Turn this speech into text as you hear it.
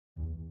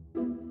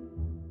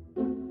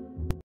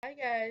Hi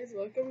guys,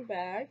 welcome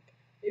back.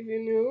 If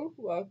you're new,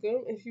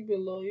 welcome. If you're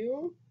below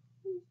you,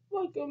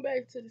 welcome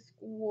back to the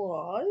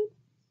squad.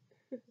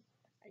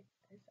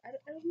 I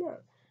don't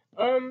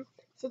know.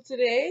 So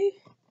today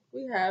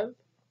we have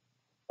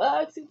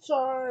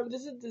Boxycharm.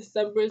 This is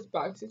December's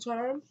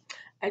Boxycharm.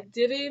 I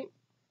didn't.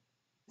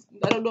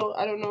 I don't know.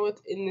 I don't know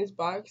what's in this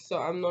box, so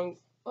I'm not.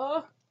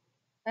 I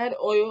had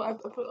oil. I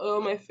put oil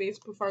on my face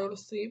before I go to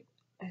sleep,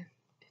 and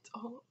it's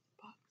all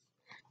box.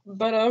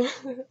 But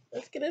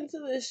let's get into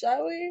this,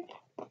 shall we?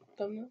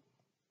 Thumbnail.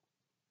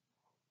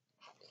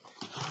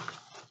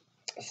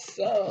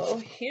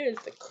 So here's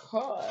the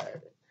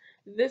card.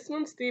 This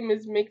one's theme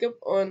is makeup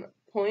on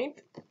point,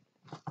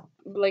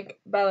 like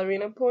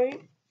ballerina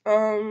point.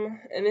 And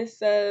it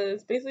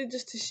says basically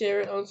just to share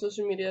it on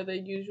social media, the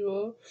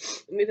usual.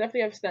 And they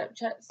definitely have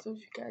Snapchat, so if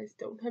you guys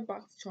don't have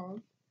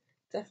Boxycharm,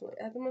 definitely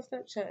add them on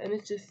Snapchat. And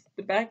it's just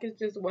the back is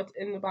just what's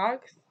in the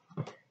box.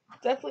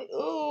 Definitely.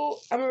 Ooh,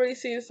 I'm already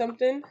seeing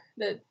something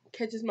that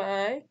catches my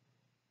eye.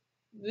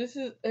 This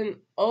is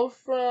an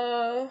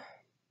Ofra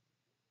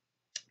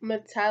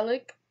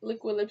metallic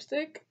liquid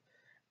lipstick.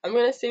 I'm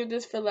gonna save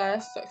this for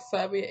last, so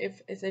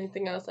if it's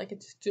anything else, I can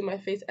just do my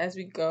face as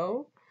we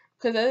go.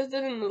 Because as I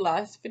did in the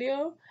last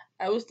video,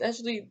 I was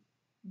actually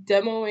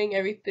demoing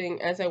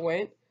everything as I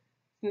went.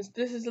 Since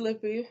this is the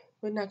lippy,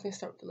 we're not gonna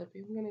start with the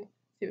lippy. We're gonna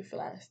save it for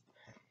last.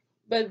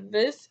 But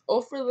this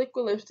Ofra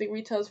liquid lipstick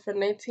retails for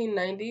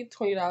 $19.90,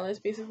 $20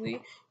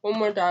 basically. One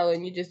more dollar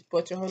and you just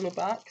bought your whole new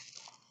box.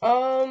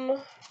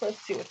 Let's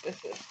see what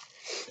this is.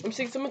 I'm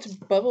seeing so much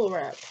bubble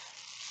wrap.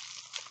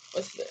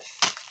 What's this?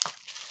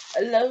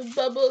 I love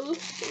bubble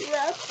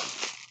wrap.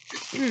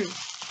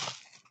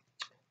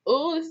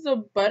 Oh, this is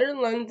a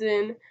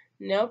butterLondon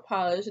nail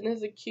polish, and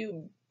it's a cute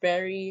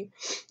berry,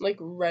 like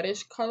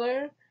reddish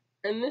color.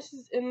 And this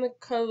is in the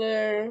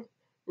color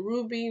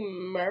Ruby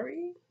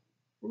Murray.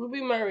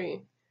 Ruby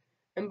Murray.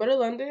 And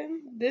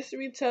butterLondon, this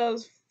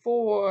retails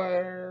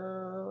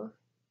for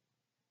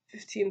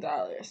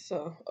 $15.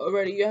 So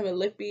already you have a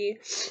lippy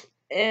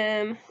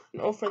and an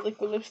Ofra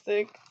liquid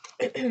lipstick.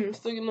 I'm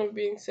still gonna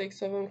being sick,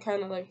 so I'm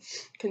kind of like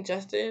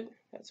congested.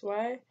 That's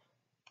why.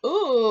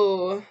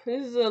 Ooh,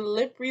 this is a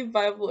Lip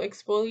Revival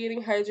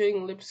Exfoliating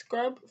Hydrating Lip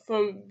Scrub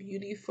from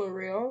Beauty For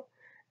Real.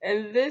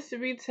 And this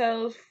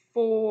retails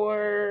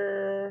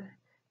for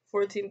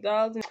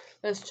 $14.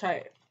 Let's try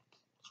it.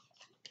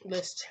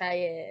 Let's try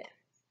it.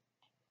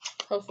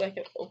 Hopefully I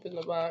can open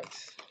the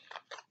box.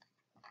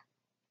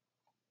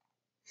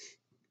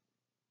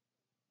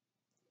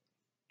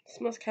 It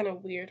smells kind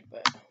of weird,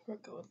 but we'll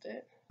go with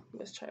it.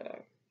 Let's try it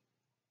out.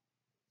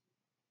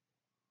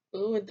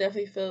 Ooh, it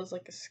definitely feels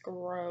like a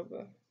scrub.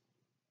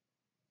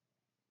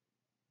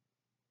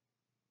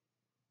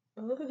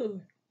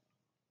 Ooh.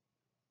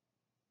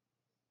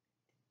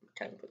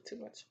 Kind of put too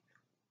much.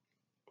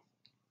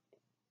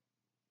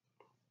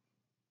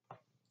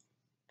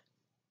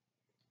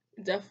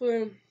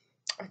 Definitely,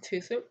 I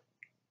taste it.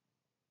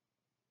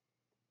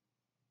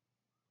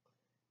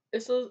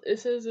 It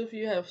says if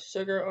you have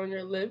sugar on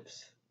your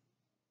lips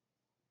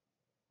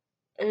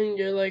and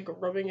you're like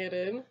rubbing it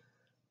in.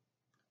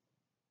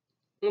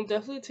 It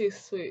definitely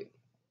tastes sweet.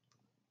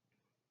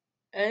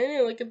 I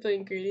didn't look at the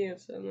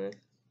ingredients in this.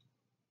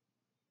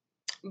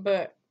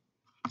 But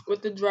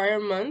with the drier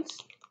months,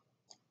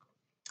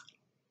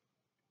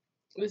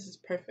 this is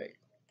perfect.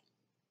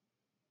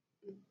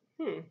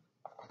 I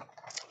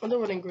wonder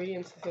what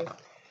ingredients this is.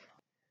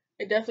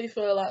 I definitely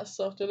feel a lot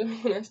softer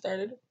than when I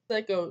started. It's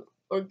like a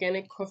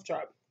organic cough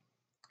drop.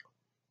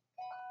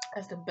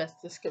 That's the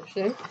best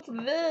description. What's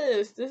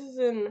this? This is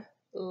an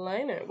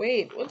liner.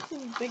 Wait, what's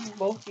this big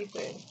bulky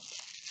thing?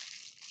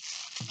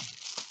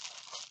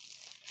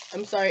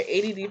 I'm sorry,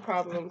 ADD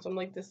problems. I'm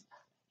like this.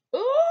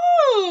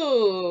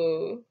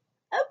 Ooh!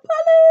 A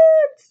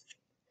palette!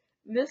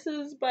 This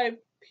is by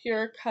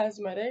Pure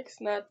Cosmetics,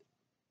 not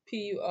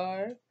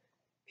P-U-R.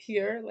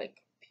 Pure,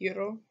 like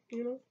puro,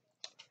 you know?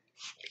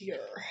 Pure.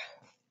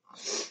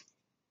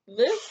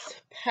 This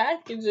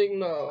packaging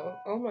though.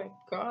 Oh my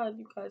god,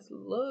 you guys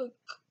look.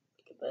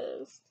 Look at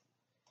this.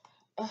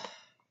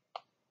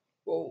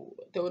 Whoa,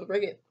 don't want to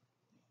break it.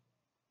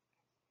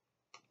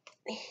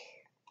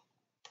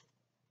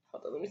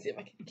 Hold on, let me see if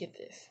I can get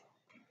this.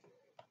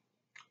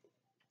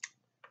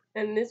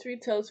 And this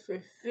retails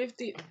for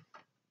 $50.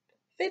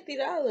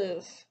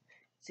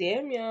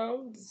 Damn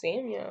y'all.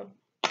 Damn y'all.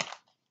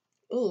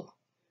 Ooh,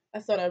 I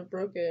thought I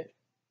broke it.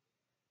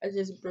 I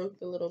just broke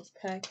the little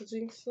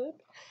packaging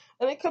slip.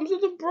 And it comes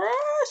with a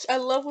brush. I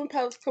love when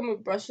palettes come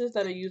with brushes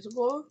that are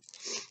usable.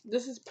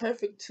 This is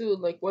perfect too.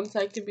 Like one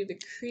side could be the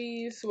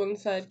crease, one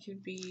side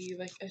could be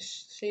like a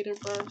shader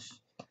brush.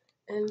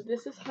 And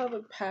this is how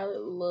the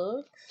palette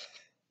looks.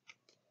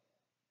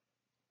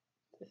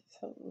 This is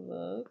how it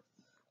looks.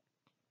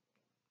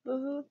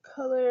 Those are the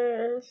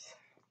colors.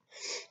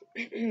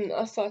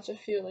 I'll swatch a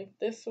few like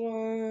this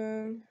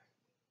one.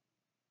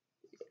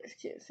 You guys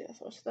can't see, I'll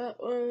swatch that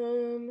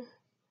one.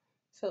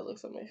 So it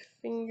looks on my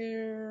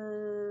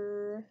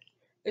finger.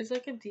 It's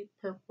like a deep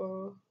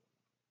purple.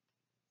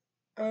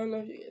 I don't know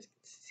if you guys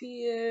can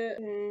see it.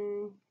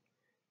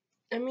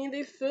 I mean,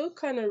 they feel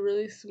kind of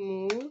really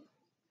smooth.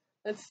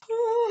 Let's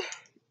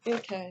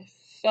okay,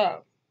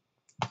 so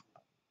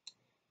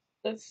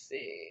let's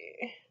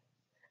see.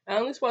 I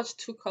only swatched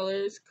 2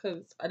 colors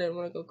because I didn't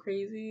want to go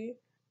crazy.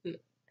 And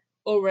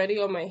already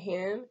on my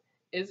hand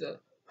is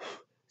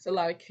it's a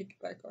lot of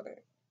kickback on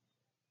it.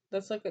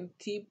 That's like a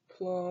deep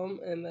plum,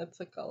 and that's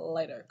like a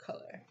lighter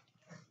color,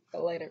 a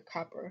lighter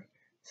copper.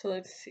 So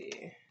let's see.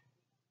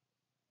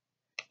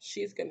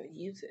 She's gonna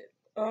use it.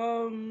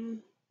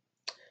 I'm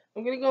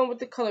gonna go in with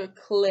the color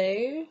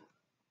Clay.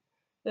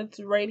 That's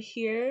right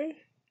here.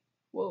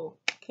 Whoa,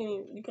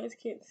 you guys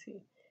can't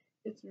see.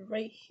 It's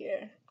right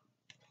here.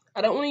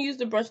 I don't want to use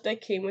the brush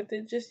that came with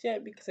it just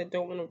yet because I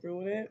don't want to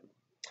ruin it.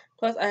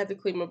 Plus, I have to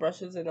clean my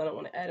brushes and I don't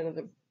want to add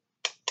another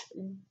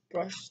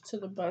brush to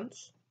the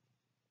bunch.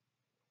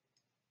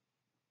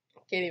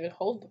 Can't even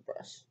hold the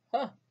brush.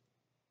 Huh.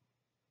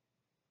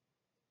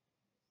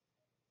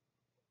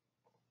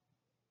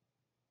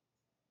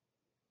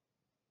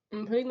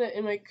 I'm putting that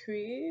in my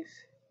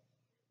crease.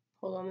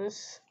 Hold on,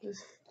 this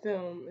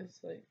film is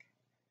like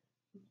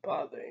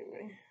bothering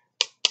me.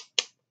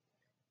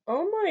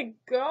 Oh my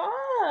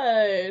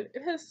god!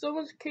 It has so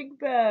much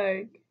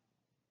kickback.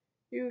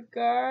 You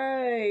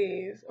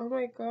guys. Oh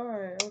my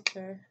god.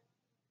 Okay.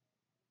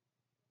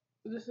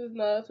 This is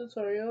not a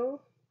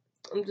tutorial.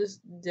 I'm just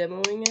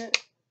demoing it.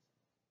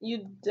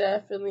 You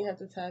definitely have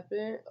to tap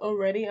it.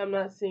 Already, I'm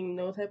not seeing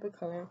no type of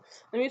color.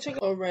 Let me check.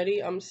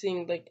 Already, I'm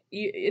seeing like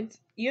you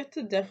have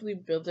to definitely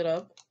build it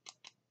up.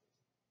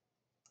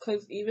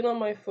 Cause even on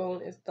my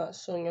phone, it's not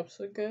showing up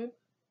so good.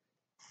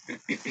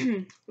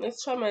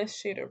 Let's try my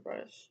shader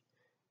brush.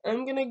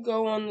 I'm gonna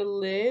go on the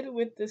lid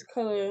with this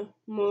color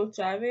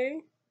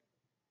Mojave.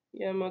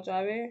 Yeah,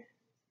 Mojave.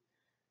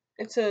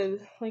 It's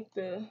like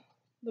the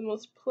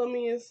most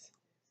plummiest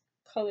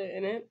color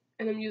in it,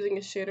 and I'm using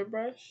a shader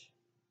brush.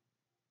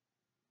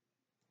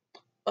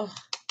 Ugh,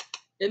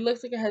 it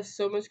looks like it has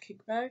so much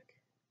kickback.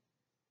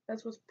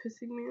 That's what's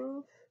pissing me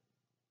off.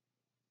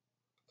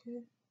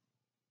 Okay.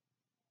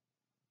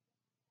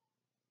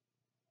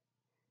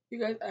 You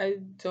guys, I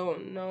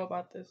don't know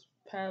about this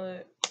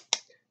palette.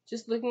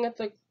 Just looking at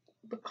the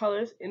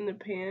colors in the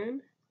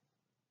pan,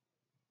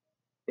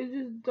 it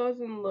just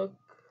doesn't look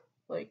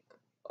like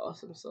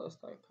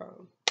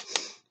AwesomeSauce.com.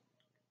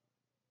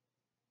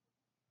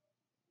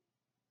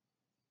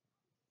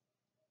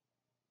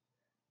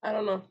 I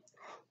don't know.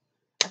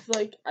 I feel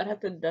like I'd have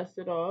to dust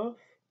it off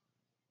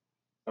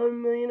a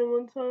million and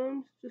one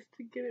times just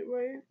to get it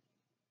right.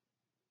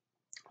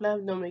 And I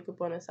have no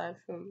makeup on aside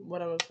from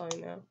what I'm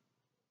applying now.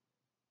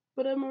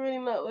 But I'm really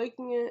not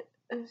liking it,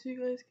 as you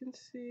guys can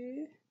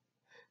see.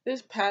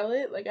 This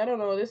palette, like, I don't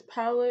know, this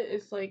palette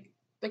is like,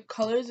 the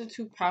colors are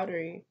too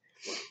powdery.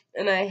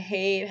 And I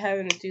hate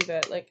having to do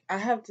that. Like, I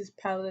have this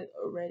palette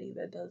already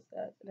that does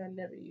that, and I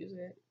never use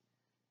it.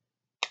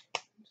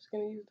 I'm just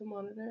gonna use the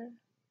monitor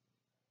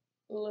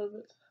a little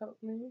bit to help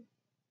me.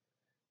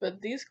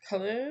 But these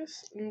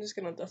colors, I'm just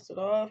gonna dust it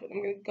off. And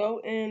I'm gonna go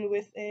in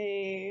with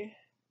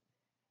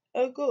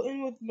I'll go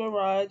in with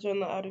Mirage on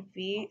the outer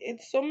V.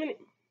 It's so many.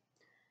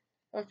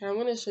 Okay, I'm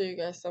gonna show you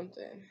guys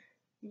something.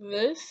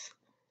 This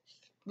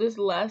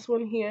last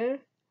one here,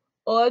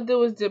 all I did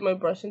was dip my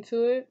brush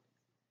into it,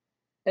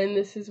 and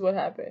this is what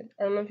happened.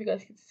 I don't know if you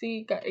guys can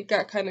see, it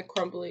got kind of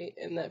crumbly,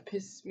 and that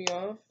pisses me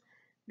off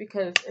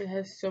because it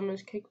has so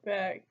much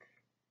kickback.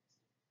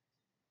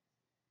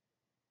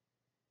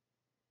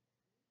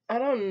 I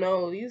don't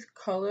know, these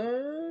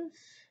colors,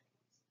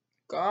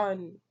 God,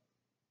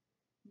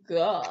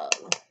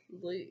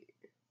 like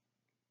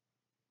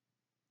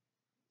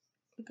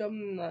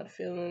I'm not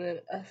feeling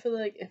it. I feel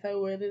like if I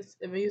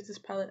use this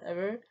palette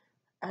ever,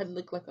 I'd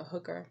look like a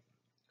hooker.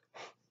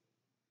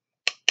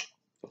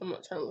 I'm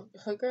not trying to look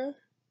like a hooker.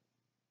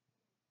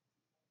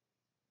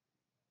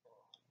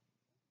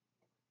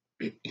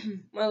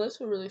 My lips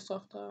were really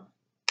soft though.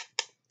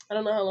 I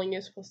don't know how long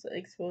you're supposed to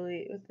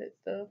exfoliate with it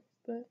though,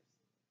 but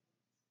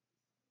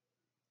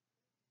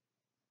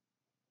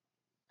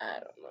I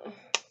don't know.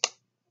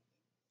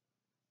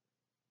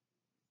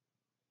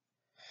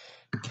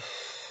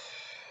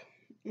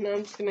 Now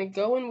I'm just gonna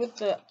go in with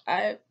the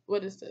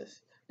what is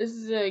this? This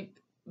is a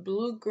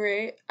blue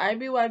gray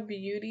IBY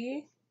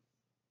Beauty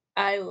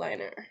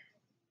eyeliner.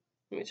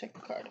 Let me check the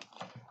card.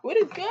 Where'd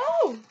it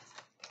go?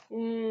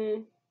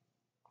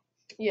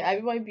 Yeah,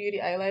 IBY Beauty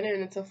eyeliner,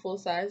 and it's a full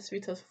size.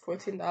 Retails for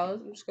 $14.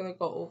 I'm just gonna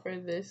go over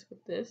this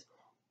with this.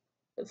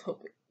 Let's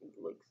hope it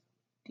looks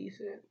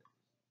decent.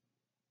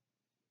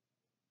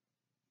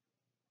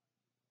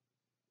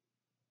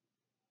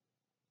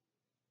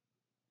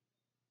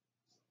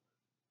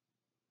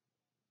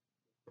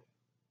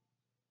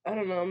 I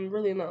don't know. I'm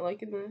really not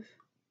liking this.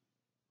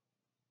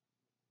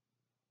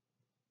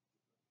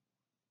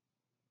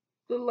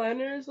 The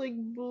liner is like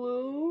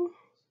blue,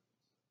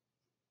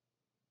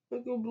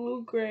 like a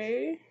blue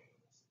gray.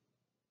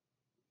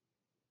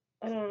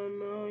 I don't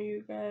know,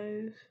 you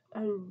guys.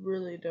 I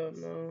really don't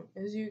know.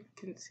 As you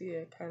can see,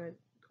 I kind of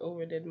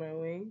overdid my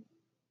wing.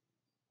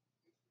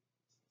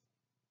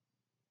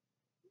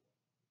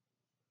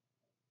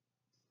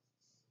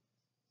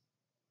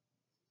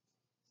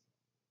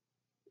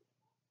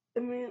 I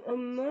mean,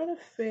 I'm not a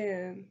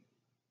fan.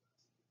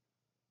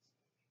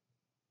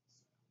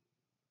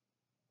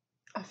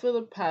 I feel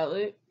the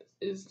palette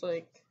is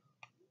like,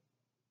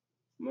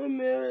 my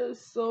mirror is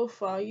so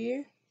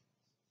foggy.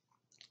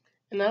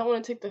 And I don't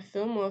want to take the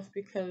film off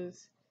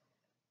because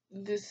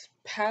this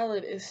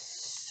palette is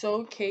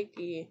so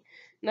cakey.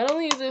 Not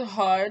only is it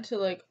hard to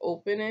like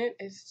open it,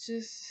 it's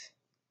just,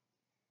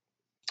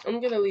 I'm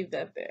gonna leave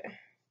that there.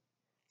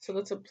 So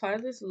let's apply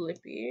this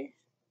lippy.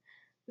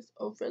 This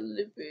Ofra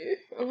lippy.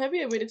 I'm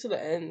happy I waited till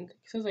the end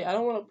because I was like, I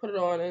don't want to put it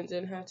on and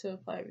then have to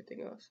apply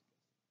everything else.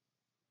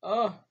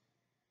 Oh,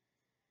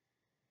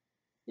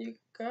 you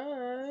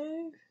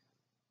guys.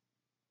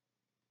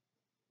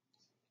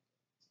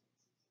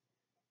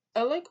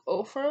 I like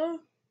Ofra,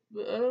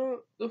 but I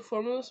don't. The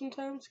formula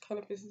sometimes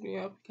kind of pisses me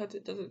off because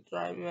it doesn't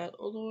dry matte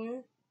all the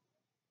way.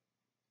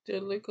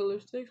 They're liquid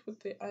lipsticks, but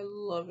I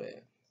love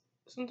it.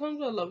 Sometimes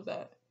I love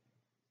that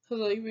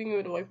because I like being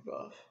able to wipe it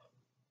off.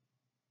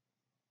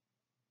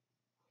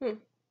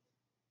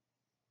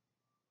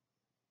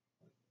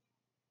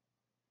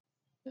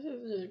 This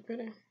is really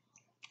pretty.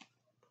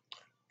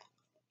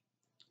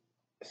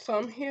 So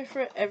I'm here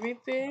for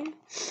everything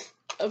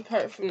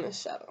apart from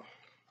this shadow.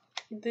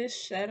 This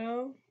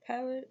shadow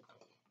palette,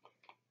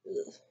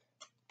 ugh.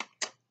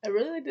 I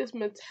really like this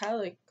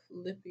metallic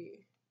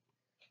lippy.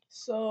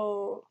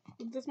 So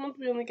this month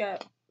we only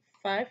got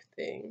 5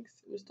 things.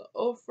 It was the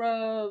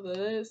Ofra, the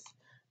this,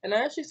 and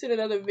I actually seen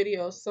another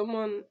video.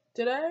 Someone,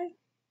 did I?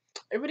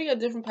 Everybody got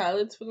different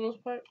palettes for the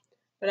most part,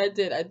 but I had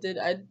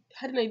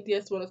an idea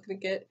as to what I was gonna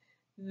get.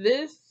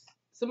 This,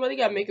 somebody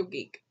got Makeup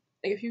Geek.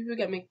 Like a few people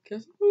got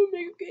Makeup. Oh,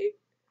 Makeup Geek.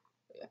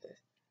 I got this.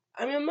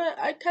 I mean,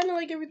 I kind of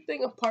like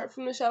everything apart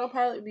from the shadow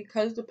palette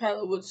because the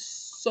palette was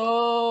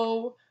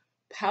so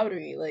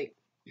powdery. Like,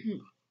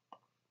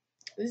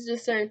 there's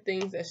just certain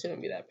things that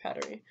shouldn't be that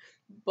powdery.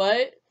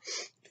 But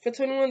for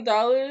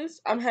 $21,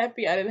 I'm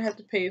happy I didn't have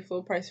to pay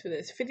full price for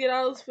this.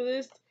 $50 for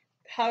this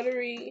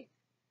powdery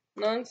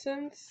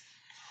nonsense.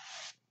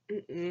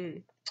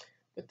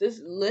 But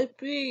this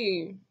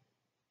lippy,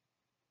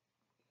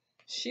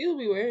 she'll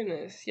be wearing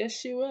this. Yes,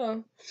 she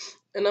will.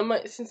 And I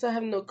might, since I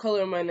have no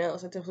color in my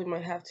nails, I definitely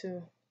might have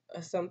to,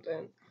 or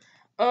something.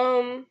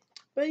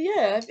 But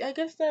yeah, I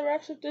guess that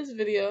wraps up this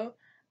video.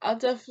 I'll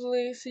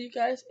definitely see you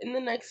guys in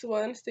the next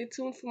one. Stay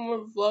tuned for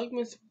more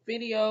Vlogmas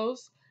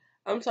videos.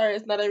 I'm sorry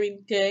it's not every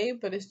day,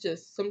 but it's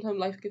just sometimes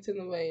life gets in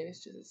the way and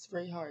it's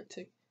very hard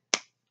to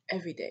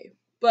every day.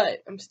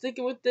 But I'm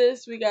sticking with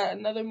this. We got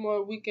another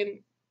more weekend.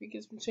 We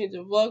get some change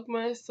of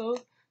Vlogmas, so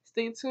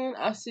stay tuned.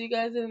 I'll see you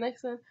guys in the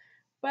next one.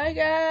 Bye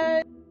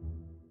guys.